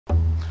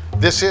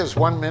This is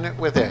 1 Minute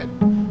with Ed.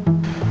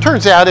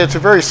 Turns out it's a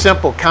very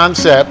simple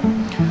concept.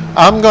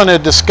 I'm going to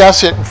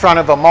discuss it in front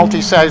of a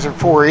multi-sizer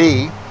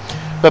 4E.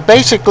 But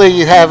basically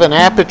you have an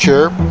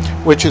aperture,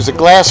 which is a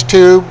glass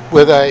tube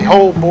with a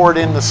hole bored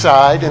in the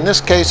side, in this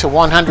case a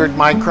 100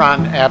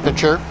 micron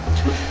aperture,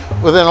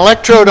 with an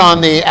electrode on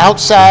the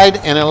outside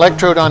and an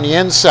electrode on the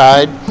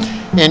inside,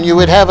 and you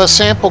would have a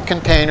sample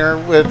container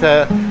with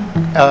a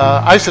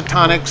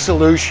isotonic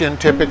solution,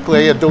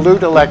 typically a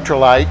dilute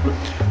electrolyte.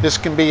 This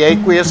can be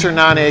aqueous or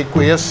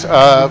non-aqueous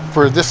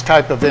for this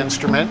type of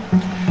instrument.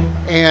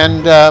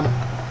 And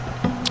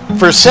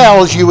for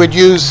cells, you would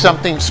use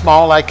something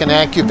small like an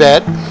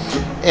AccuVet,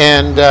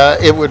 and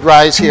it would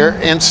rise here.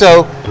 And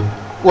so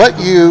what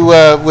you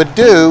would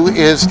do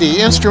is the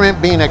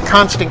instrument, being a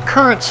constant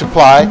current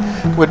supply,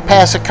 would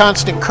pass a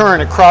constant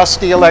current across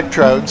the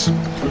electrodes.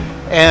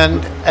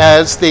 And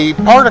as the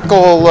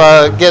particle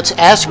gets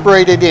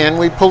aspirated in,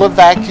 we pull a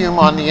vacuum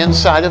on the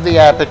inside of the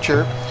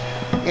aperture.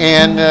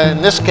 And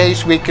in this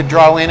case, we could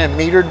draw in a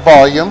metered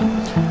volume.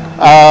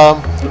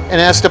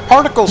 And as the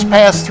particles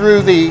pass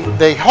through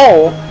the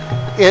hole,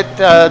 it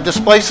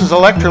displaces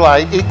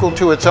electrolyte equal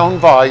to its own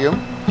volume.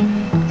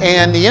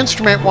 And the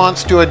instrument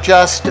wants to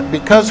adjust,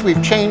 because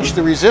we've changed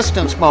the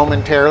resistance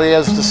momentarily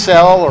as the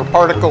cell or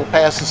particle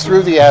passes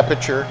through the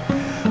aperture.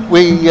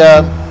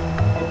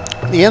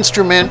 The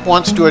instrument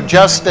wants to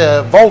adjust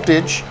the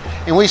voltage,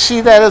 and we see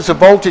that as a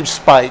voltage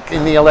spike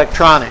in the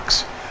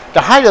electronics.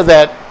 The height of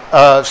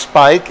that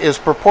spike is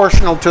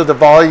proportional to the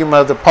volume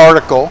of the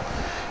particle.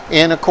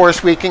 And of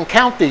course we can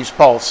count these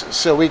pulses.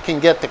 So we can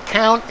get the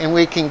count and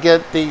we can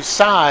get the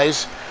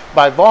size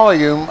by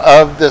volume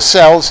of the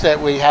cells that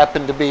we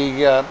happen to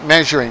be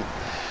measuring.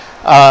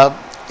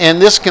 And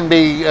this can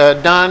be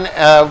done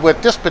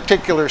with this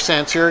particular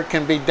sensor. It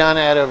can be done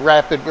at a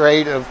rapid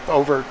rate of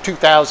over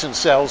 2,000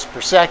 cells per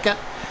second.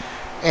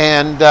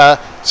 And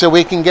so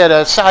we can get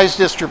a size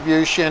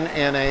distribution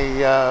and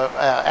a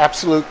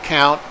absolute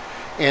count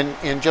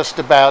in just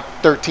about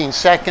 13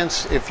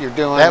 seconds if you're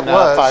doing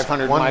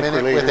 500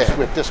 microliters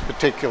with this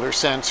particular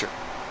sensor.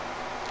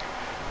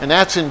 And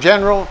that's in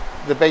general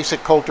the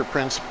basic Coulter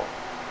principle.